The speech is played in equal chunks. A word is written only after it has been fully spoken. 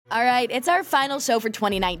All right, it's our final show for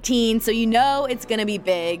 2019, so you know it's going to be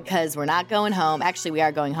big because we're not going home. Actually, we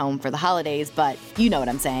are going home for the holidays, but you know what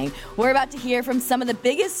I'm saying. We're about to hear from some of the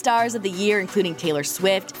biggest stars of the year, including Taylor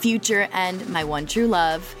Swift, Future, and my one true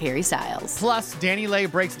love, Harry Styles. Plus,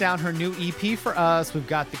 DaniLeigh breaks down her new EP for us. We've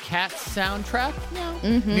got the Cats soundtrack.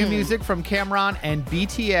 New music from Cameron, and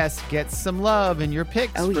BTS gets some love in your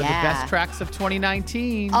picks for the best tracks of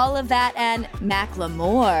 2019. All of that and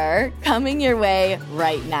Macklemore coming your way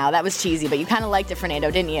right now. That was cheesy, but you kind of liked it, Fernando,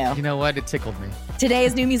 didn't you? You know what? It tickled me. Today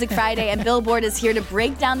is New Music Friday, and Billboard is here to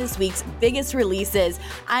break down this week's biggest releases.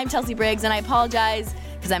 I'm Chelsea Briggs, and I apologize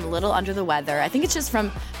because I'm a little under the weather. I think it's just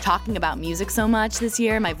from talking about music so much this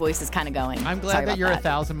year. My voice is kind of going. I'm glad that you're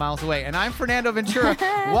 1,000 miles away. And I'm Fernando Ventura.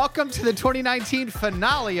 Welcome to the 2019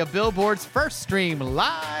 finale of Billboard's First Stream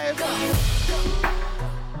Live.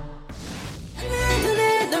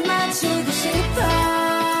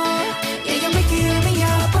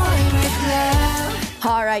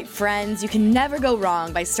 All right, friends, you can never go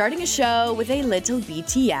wrong by starting a show with a little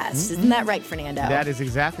BTS. Isn't that right, Fernando? That is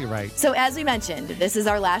exactly right. So as we mentioned, this is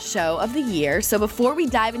our last show of the year. So before we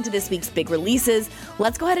dive into this week's big releases,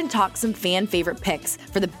 let's go ahead and talk some fan favorite picks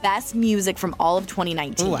for the best music from all of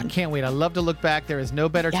 2019. Oh, I can't wait. I love to look back. There is no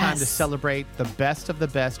better time to celebrate the best of the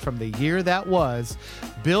best from the year that was.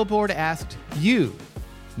 Billboard asked you,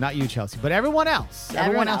 not you, Chelsea, but everyone else.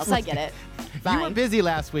 Everyone else, I get it. Fine. You were busy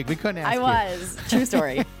last week. We couldn't ask you. I was. True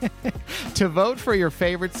story. To vote for your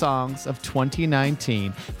favorite songs of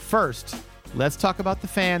 2019. First, let's talk about the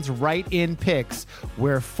fans' write-in picks,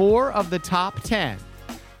 where 4 of the top 10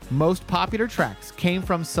 most popular tracks came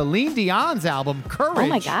from Celine Dion's album, Courage. Oh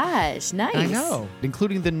my gosh, nice. I know,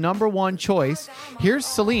 including the number one choice. Here's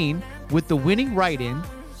Celine with the winning write-in,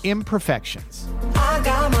 Imperfections. I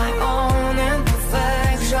got my own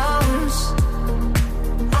imperfections.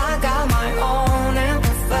 I got my own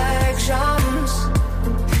imperfections.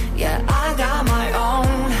 Yeah, I got my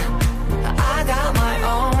own. I got my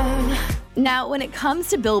own. Now, when it comes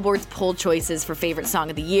to Billboard's poll choices for favorite song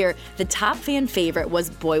of the year, the top fan favorite was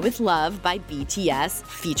Boy With Love by BTS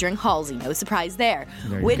featuring Halsey. No surprise there,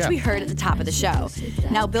 which we heard at the top of the show.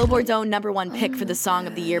 Now, Billboard's own number one pick for the song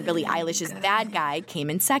of the year, Billie Eilish's Bad Guy, came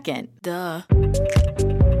in second. Duh.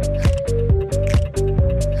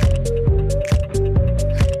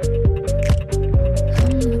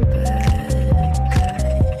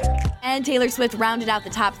 And Taylor Swift rounded out the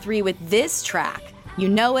top 3 with this track. You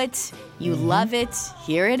know it, you love it,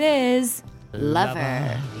 here it is,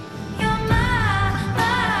 Lover.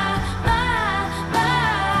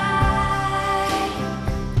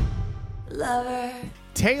 Lover.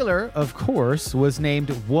 Taylor, of course, was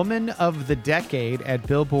named Woman of the Decade at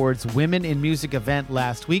Billboard's Women in Music event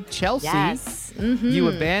last week. Chelsea, you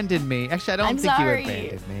abandoned me. Actually, I don't think you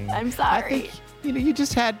abandoned me. I'm sorry. I think, you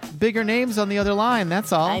just had bigger names on the other line,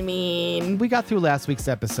 that's all. I mean, we got through last week's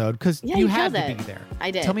episode because you had to be there. I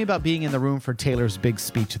did. Tell me about being in the room for Taylor's big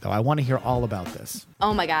speech, though. I want to hear all about this.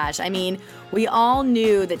 Oh my gosh. I mean, we all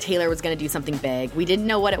knew that Taylor was going to do something big. We didn't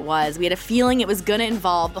know what it was. We had a feeling it was going to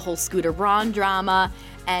involve the whole Scooter Braun drama.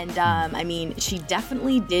 And, I mean, she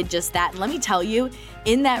definitely did just that. And let me tell you,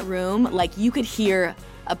 in that room, like, you could hear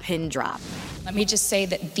a pin drop. Let me just say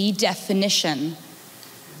that the definition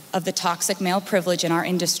of the toxic male privilege in our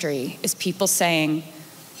industry is people saying,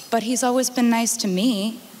 but he's always been nice to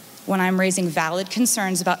me, when I'm raising valid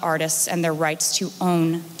concerns about artists and their rights to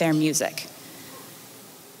own their music.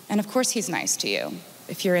 And of course he's nice to you.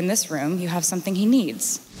 If you're in this room, you have something he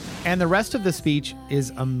needs. And the rest of the speech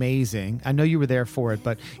is amazing. I know you were there for it,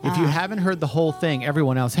 but if you haven't heard the whole thing,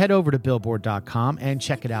 everyone else, head over to Billboard.com and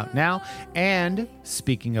check it out now. And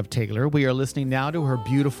speaking of Taylor, we are listening now to her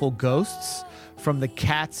beautiful Ghosts from the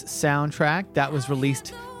Cats soundtrack that was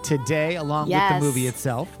released today along with the movie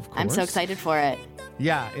itself, of course. I'm so excited for it.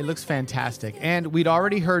 Yeah, it looks fantastic. And we'd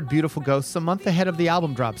already heard Beautiful Ghosts a month ahead of the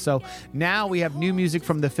album drop. So now we have new music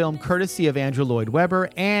from the film courtesy of Andrew Lloyd Webber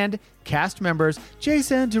and cast members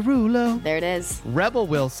Jason Derulo. There it is. Rebel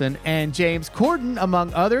Wilson and James Corden,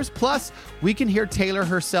 among others. Plus, we can hear Taylor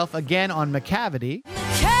herself again on Macavity.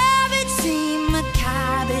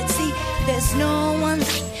 Macavity, there's no one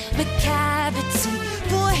like Macavity.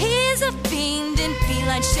 For he's a fiend in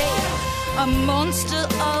feline shape, a monster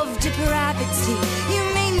of depravity. You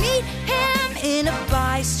may meet him in a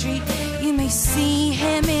by street, you may see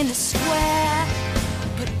him in a square,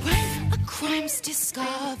 but when a crime's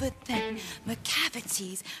discovered, then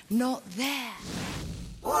Macavity's not there.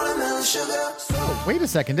 Oh, wait a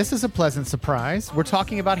second. This is a pleasant surprise. We're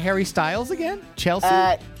talking about Harry Styles again? Chelsea?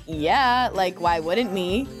 Yeah, like why wouldn't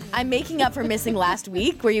me? I'm making up for missing last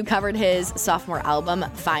week where you covered his sophomore album,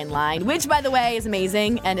 Fine Line, which, by the way, is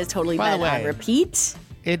amazing and has totally been on repeat.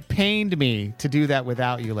 It pained me to do that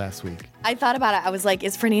without you last week. I thought about it. I was like,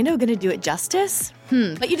 is Fernando going to do it justice?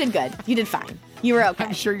 But you did good. You did fine. You were okay.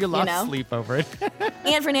 I'm sure you lost sleep over it.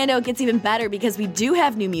 And Fernando, it gets even better because we do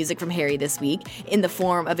have new music from Harry this week in the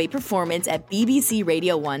form of a performance at BBC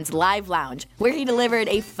Radio 1's Live Lounge, where he delivered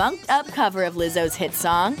a funked-up cover of Lizzo's hit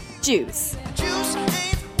song, Juice. Juice ain't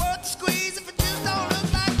worth the squeeze if it just don't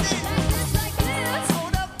look like this.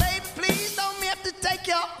 Hold up, baby, please don't me have to take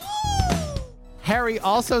your... Harry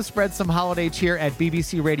also spread some holiday cheer at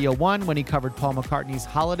BBC Radio 1 when he covered Paul McCartney's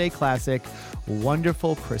holiday classic,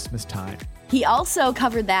 Wonderful Christmas Time. He also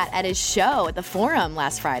covered that at his show at the Forum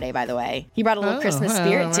last Friday, by the way. He brought a little Christmas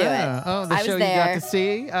spirit to it. Oh, the show you got to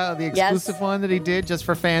see? The exclusive one that he did just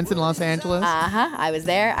for fans in Los Angeles? Uh-huh. I was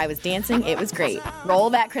there. I was dancing. It was great. Roll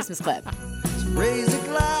that Christmas clip. Raise a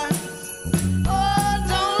glass. Oh,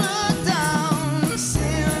 don't look down.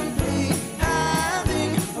 Simply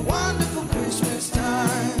having a wonderful Christmas time.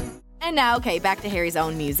 And now, okay, back to Harry's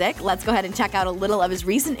own music. Let's go ahead and check out a little of his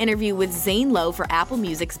recent interview with Zane Lowe for Apple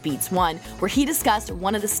Music's Beats One, where he discussed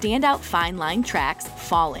one of the standout Fine Line tracks,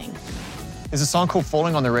 Falling. There's a song called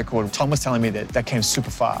Falling on the record. Tom was telling me that came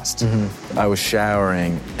super fast. I was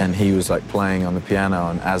showering and he was like playing on the piano,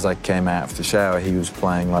 and as I came out of the shower, he was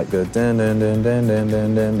playing like the dun dun dun dun dun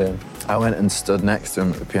dun dun dun. I went and stood next to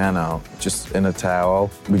him at the piano, just in a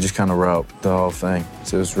towel. We just kind of wrote the whole thing.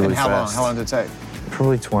 So it was really fast. How long did it take?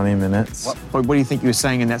 Probably 20 minutes. What do you think you were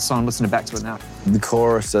saying in that song, listening back to it now? The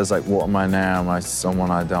chorus says, like, what am I now? Am I someone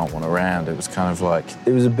I don't want around? It was kind of like,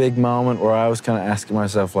 it was a big moment where I was kind of asking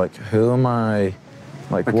myself, like, who am I?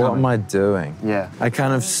 Like, what am I doing? Yeah. I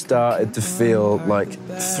kind of started to feel like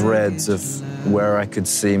threads of where I could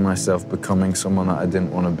see myself becoming someone that I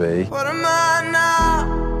didn't want to be. What am I now?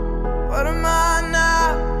 What am I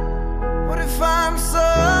now? What if I'm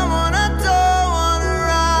someone I don't want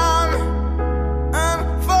around?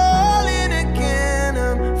 I'm falling again,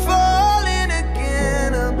 I'm falling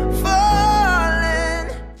again, I'm falling.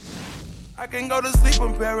 I can go to sleep,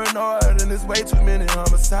 I'm paranoid, and there's way too many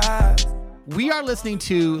homicides. We are listening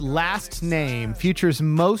to Last Name, Future's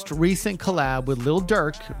most recent collab with Lil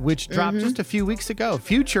Durk, which dropped just a few weeks ago.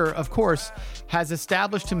 Future, of course, has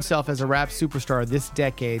established himself as a rap superstar this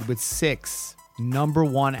decade with 6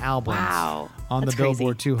 #1 albums on the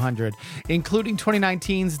Billboard 200, including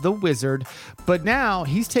 2019's The Wizard. But now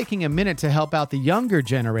he's taking a minute to help out the younger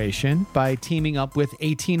generation by teaming up with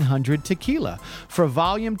 1800 Tequila for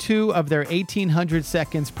Volume 2 of their 1800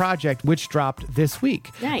 Seconds project, which dropped this week.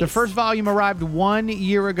 Nice. The first volume arrived 1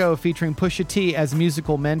 year ago, featuring Pusha T as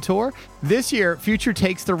musical mentor. This year, Future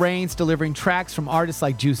takes the reins, delivering tracks from artists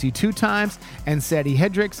like Juicy 2 Times and Seti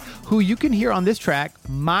Hendrix, who you can hear on this track,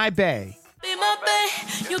 My Bae. Be my bae,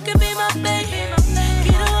 you can be my bae.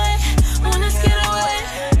 Get away, wanna get away.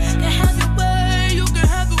 Can have your way, you can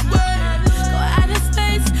have your way. Go out of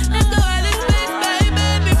space, let's go out of space,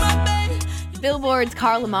 baby, be my bae. Billboard's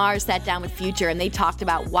Carl Lamar sat down with Future and they talked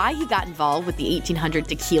about why he got involved with the 1800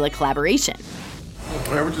 Tequila collaboration.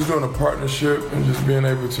 We're just doing a partnership and just being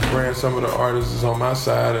able to bring some of the artists on my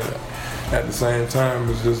side, and at the same time,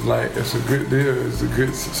 it's just like, it's a good deal, it's a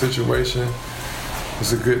good situation.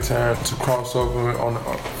 It's a good time to cross over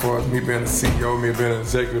for me being a CEO, me being an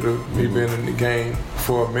executive, me being in the game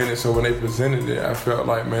for a minute. So when they presented it, I felt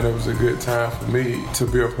like, man, it was a good time for me to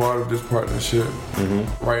be a part of this partnership.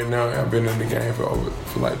 Right now, I've been in the game for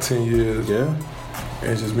like 10 years. Yeah.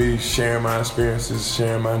 And just me sharing my experiences,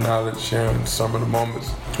 sharing my knowledge, sharing some of the moments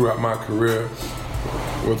throughout my career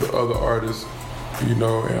with the other artists, you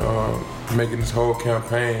know, and making this whole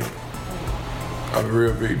campaign a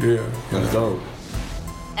real big deal. That's dope.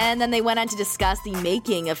 And then they went on to discuss the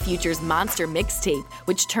making of Future's Monster mixtape,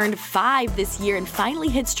 which turned 5 this year and finally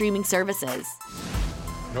hit streaming services.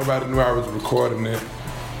 Nobody knew I was recording it.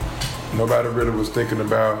 Nobody really was thinking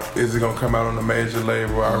about, is it gonna come out on a major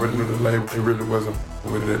label? I already knew the label, it really wasn't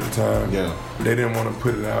with it at the time. Yeah. They didn't want to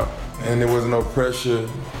put it out. And there was no pressure.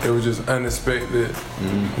 It was just unexpected.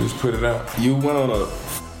 Just put it out. You went on a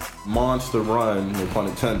monster run, no pun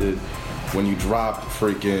intended, when you dropped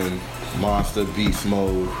freaking Monster Beast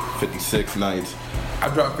Mode 56 Nights. I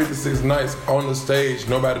dropped 56 Nights on the stage.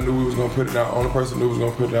 Nobody knew we was gonna put it out. Only person who was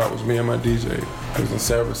gonna put it out was me and my DJ. It was in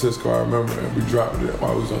San Francisco, I remember, and we dropped it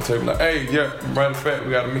while we was on tape. Like, hey, yeah, matter of fact,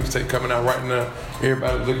 we got a mixtape coming out right now.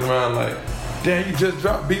 Everybody was looking around like, damn, you just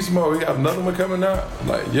dropped Beast Mode. We got another one coming out?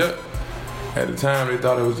 Like, yep. At the time, they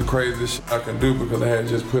thought it was the craziest shit I can do because I had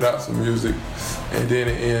just put out some music, and then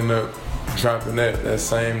it ended up dropping that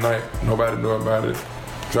same night. Nobody knew about it.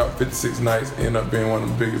 Dropped 56 nights, ended up being one of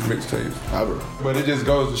the biggest mixtapes ever. But it just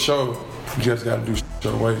goes to show, you just gotta do shit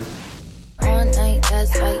your way.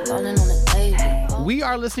 We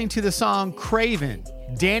are listening to the song Craven,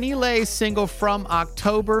 Danny Lay's single from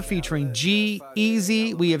October featuring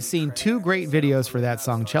G-Eazy. We have seen 2 great videos for that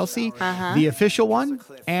song, Chelsea. The official one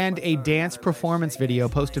and a dance performance video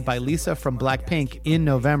posted by Lisa from Blackpink in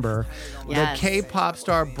November. Yes. The K-pop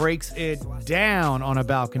star breaks it down on a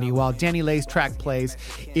balcony while Danny Lay's track plays.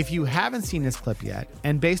 If you haven't seen this clip yet,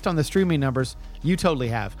 and based on the streaming numbers, you totally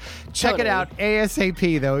have. Check it out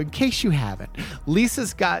ASAP, though, in case you haven't.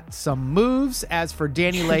 Lisa's got some moves. As for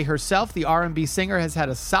Danny Lay herself, the R&B singer has had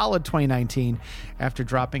a solid 2019 after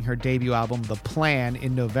dropping her debut album, The Plan,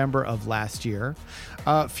 in November of last year.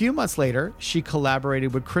 A few months later, she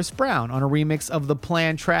collaborated with Chris Brown on a remix of the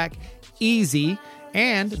Plan track, Easy,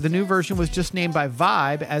 and the new version was just named by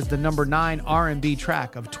Vibe as the number 9 R&B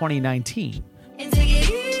track of 2019.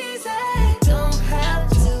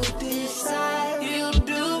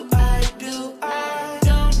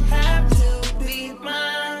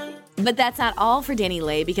 But that's not all for Danny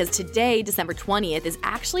Lay, because today, December 20th, is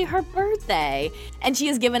actually her birthday, and she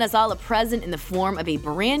has given us all a present in the form of a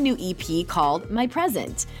brand new EP called My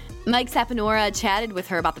Present. Mike Saponara chatted with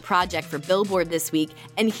her about the project for Billboard this week,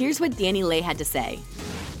 and here's what Danny Lay had to say.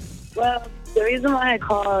 Well, the reason why I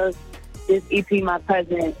call this EP My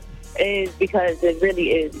Present is because it really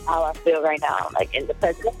is how I feel right now, like in the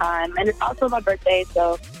present time, and it's also my birthday,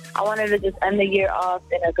 so I wanted to just end the year off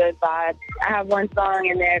in a good vibe. I have one song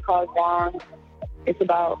in there called Wrong. It's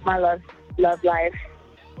about my love life.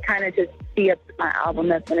 Kind of just tee up my album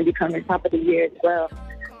that's going to be coming top of the year as well.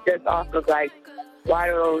 Just off of like, why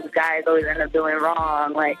do those guys always end up doing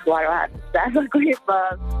wrong? Like, why do I have to struggle with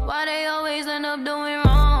love? Why they always end up doing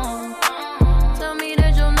wrong? Tell me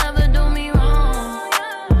that you'll never do me wrong.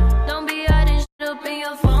 Don't be hiding shit up in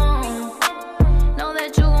your phone. Know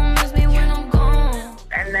that you won't miss me when I'm gone.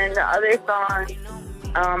 And then the other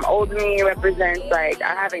song, Old Me, represents like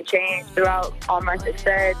I haven't changed throughout all my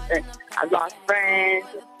success, and I've lost friends.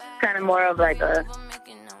 Kind of more of like a,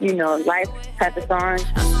 life type of song.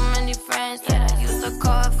 So many friends that I used to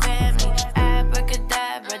call family.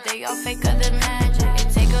 Abracadabra, they all fake the magic.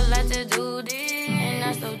 It take a lot to do this, and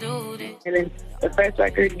I still do this. And then the first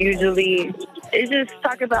record usually is just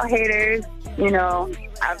talk about haters.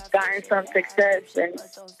 I've gotten some success and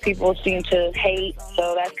people seem to hate,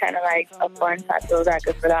 so that's kind of like a fun type of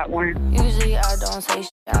record for that one. Usually I don't say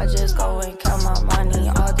shit, I just go and count my money.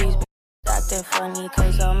 All these acting funny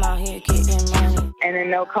cause I'm out here getting money. And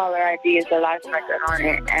then No Caller ID is the last record on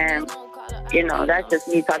it, and that's just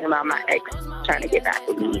me talking about my ex trying to get back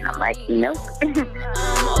with me. I'm like, nope.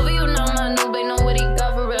 Over you know my new babe know what he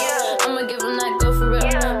got for real. I'ma give him that go for real.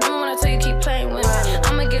 Remember when I tell you keep playing with me?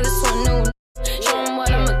 I'ma give this one new. Show him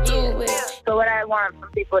what I'ma do with. So what I want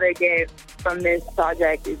from people to get from this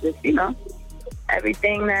project is just,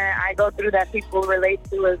 everything that I go through that people relate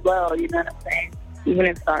to as well, you know what I'm saying? Even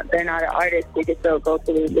if they're not an artist, they can still go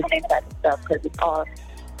through the same type of stuff because it's all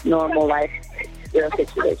normal life, real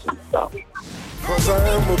situations. So. Cause I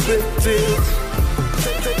am a big deal.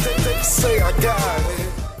 Say I got it.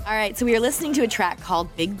 All right, so we are listening to a track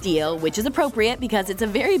called Big Deal, which is appropriate because it's a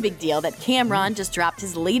very big deal that Cam'ron just dropped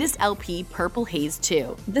his latest LP, Purple Haze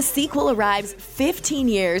 2. The sequel arrives 15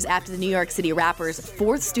 years after the New York City rapper's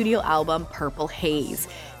 4th studio album, Purple Haze.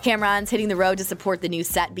 Cam'ron's hitting the road to support the new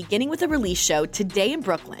set, beginning with a release show today in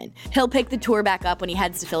Brooklyn. He'll pick the tour back up when he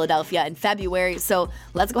heads to Philadelphia in February, so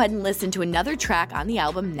let's go ahead and listen to another track on the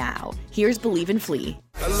album now. Here's Believe and Flee.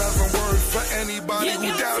 11 words for anybody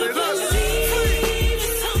who doubted us.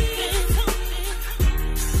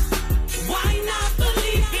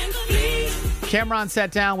 Cam'ron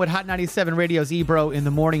sat down with Hot 97 Radio's Ebro in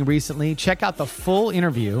the morning recently. Check out the full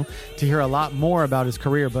interview to hear a lot more about his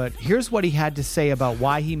career, but here's what he had to say about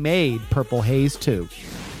why he made Purple Haze 2.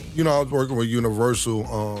 I was working with Universal,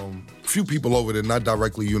 a few people over there, not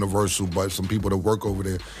directly Universal, but some people that work over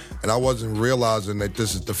there, and I wasn't realizing that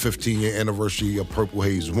this is the 15-year anniversary of Purple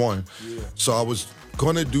Haze 1. Yeah. So I was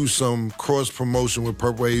going to do some cross-promotion with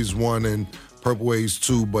Purple Haze 1 and Purple Haze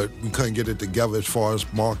 2, but we couldn't get it together as far as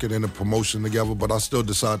marketing and promotion together, but I still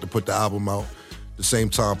decided to put the album out the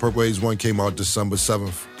same time. Purple Haze 1 came out December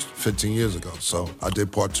 7th, 15 years ago, so I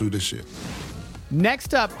did part 2 this year.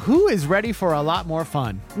 Next up, who is ready for a lot more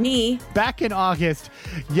fun? Me. Back in August,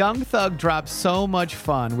 Young Thug dropped So Much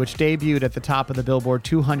Fun, which debuted at the top of the Billboard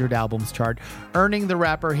 200 albums chart, earning the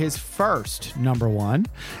rapper his first number one.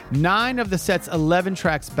 9 of the set's 11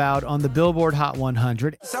 tracks bowed on the Billboard Hot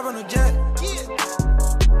 100.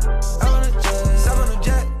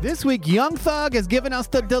 This week, Young Thug has given us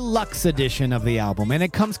the deluxe edition of the album, and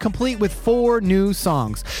it comes complete with 4 new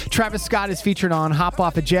songs. Travis Scott is featured on Hop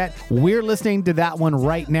Off a Jet. We're listening to that one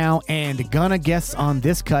right now, and gonna guess on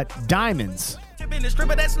this cut, Diamonds. Been the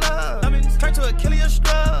stripper that's love. Turn to a killer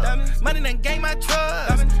strub. Money done gain my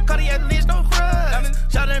trust. Cardiac lens, no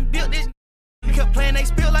crust. Y'all done built this. Kept playing, they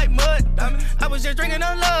spill like mud. I was just drinking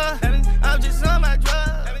on love. I'm just on my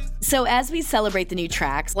drugs. So as we celebrate the new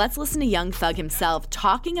tracks, let's listen to Young Thug himself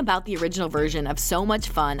talking about the original version of So Much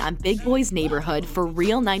Fun on Big Boy's Neighborhood for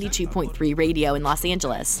Real 92.3 Radio in Los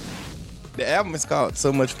Angeles. The album is called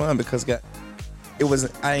So Much Fun because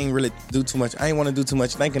I ain't really do too much. I ain't want to do too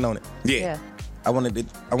much thinking on it. Yeah. I wanted it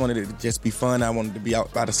to just be fun. I wanted to be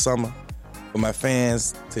out by the summer for my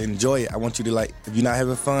fans to enjoy it. I want you to, like, if you're not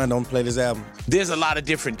having fun, don't play this album. There's a lot of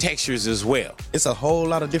different textures as well. It's a whole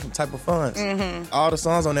lot of different type of funs. All the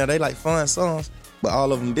songs on there, they like fun songs, but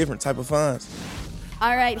all of them different type of funs.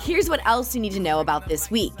 All right, here's what else you need to know about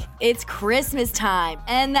this week. It's Christmas time,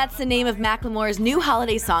 and that's the name of Macklemore's new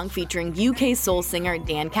holiday song featuring UK soul singer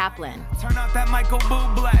Dan Kaplan. Turn off that Michael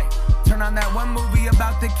Bublé. Turn on that one movie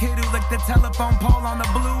about the kid who licked the telephone pole on the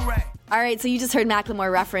Blu-ray. All right, so you just heard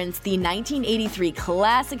Macklemore reference the 1983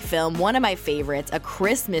 classic film, one of my favorites, A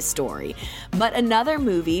Christmas Story. But another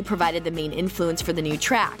movie provided the main influence for the new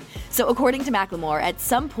track. So according to Macklemore, at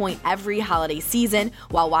some point every holiday season,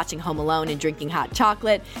 while watching Home Alone and drinking hot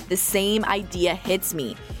chocolate, the same idea hits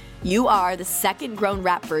me. You are the second grown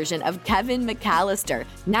rap version of Kevin McAllister.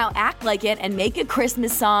 Now act like it and make a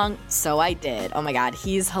Christmas song. So I did. Oh my God,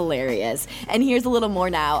 he's hilarious. And here's a little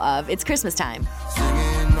more now of It's Christmas Time.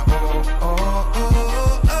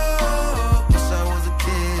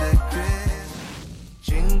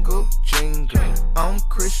 Jingle, jingle, I'm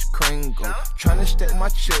Kris Kringle, trying to stack my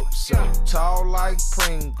chips up, tall like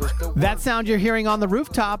Pringles. That sound you're hearing on the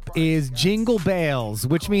rooftop is Jingle Bells,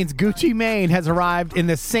 which means Gucci Mane has arrived in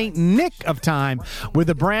the St. Nick of time with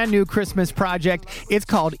a brand new Christmas project. It's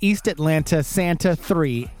called East Atlanta Santa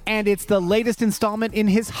 3, and it's the latest installment in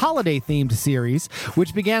his holiday-themed series,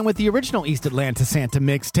 which began with the original East Atlanta Santa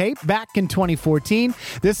mixtape back in 2014.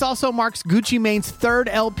 This also marks Gucci Mane's 3rd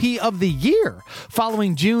LP of the year,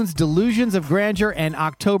 following June's Delusions of Grandeur and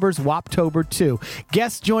October's Woptober 2.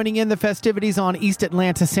 Guests joining in the festivities on East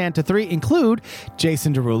Atlanta Santa 3 include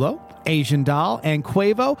Jason Derulo, Asian Doll, and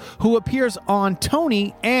Quavo, who appears on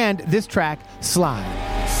Tony and this track, Slide.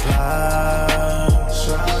 Slide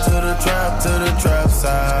to the trap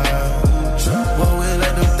side. When we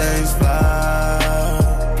let them things fly,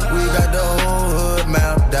 we got the whole hood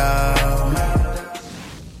mapped out.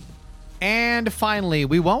 And finally,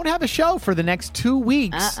 we won't have a show for the next 2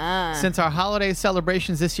 weeks since our holiday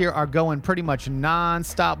celebrations this year are going pretty much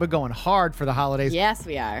nonstop. We're going hard for the holidays. Yes,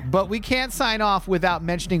 we are. But we can't sign off without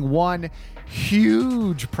mentioning one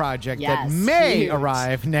huge project that may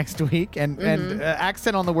arrive next week, and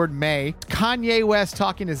accent on the word may. Kanye West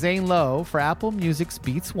talking to Zane Lowe for Apple Music's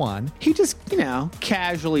Beats One. He just,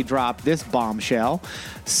 casually dropped this bombshell.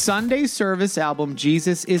 Sunday service album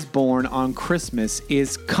Jesus is Born on Christmas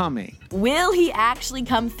is coming. Will he actually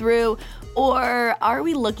come through? Or are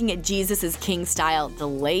we looking at Jesus' King style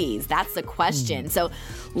delays? That's the question. So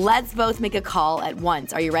let's both make a call at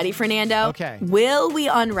once. Are you ready, Fernando? Okay. Will we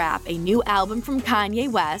unwrap a new album from Kanye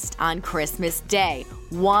West on Christmas Day?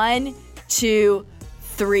 1, 2,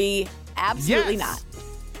 3. Absolutely not.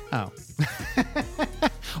 Oh.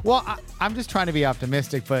 Well, I'm just trying to be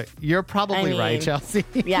optimistic, but you're probably right, Chelsea.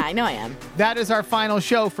 Yeah, I know I am. That is our final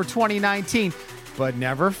show for 2019. But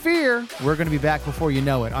never fear, we're going to be back before you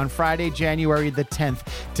know it on Friday, January the 10th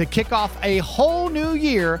to kick off a whole new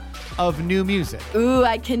year of new music. Ooh,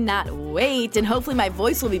 I cannot wait. And hopefully my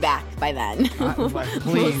voice will be back by then. Please.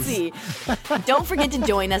 We'll see. Don't forget to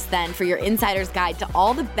join us then for your insider's guide to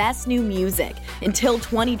all the best new music. Until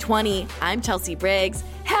 2020, I'm Chelsea Briggs.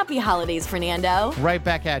 Happy holidays, Fernando. Right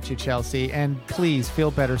back at you, Chelsea. And please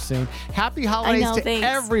feel better soon. Happy holidays to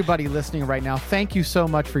everybody listening right now. Thank you so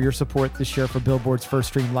much for your support this year for Billboard's First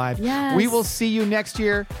Stream Live. Yes. We will see you next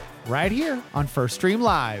year right here on First Stream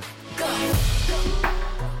Live. Go.